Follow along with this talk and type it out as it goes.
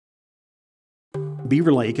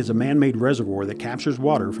Beaver Lake is a man-made reservoir that captures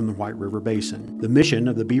water from the White River Basin. The mission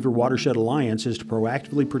of the Beaver Watershed Alliance is to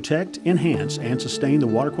proactively protect, enhance, and sustain the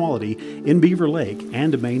water quality in Beaver Lake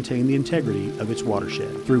and to maintain the integrity of its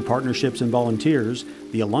watershed. Through partnerships and volunteers,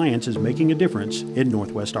 the Alliance is making a difference in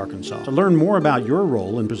Northwest Arkansas. To learn more about your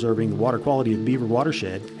role in preserving the water quality of Beaver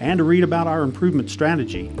Watershed and to read about our improvement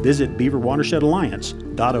strategy, visit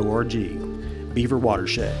beaverwatershedalliance.org. Beaver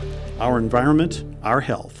Watershed. Our environment, our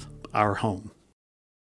health, our home.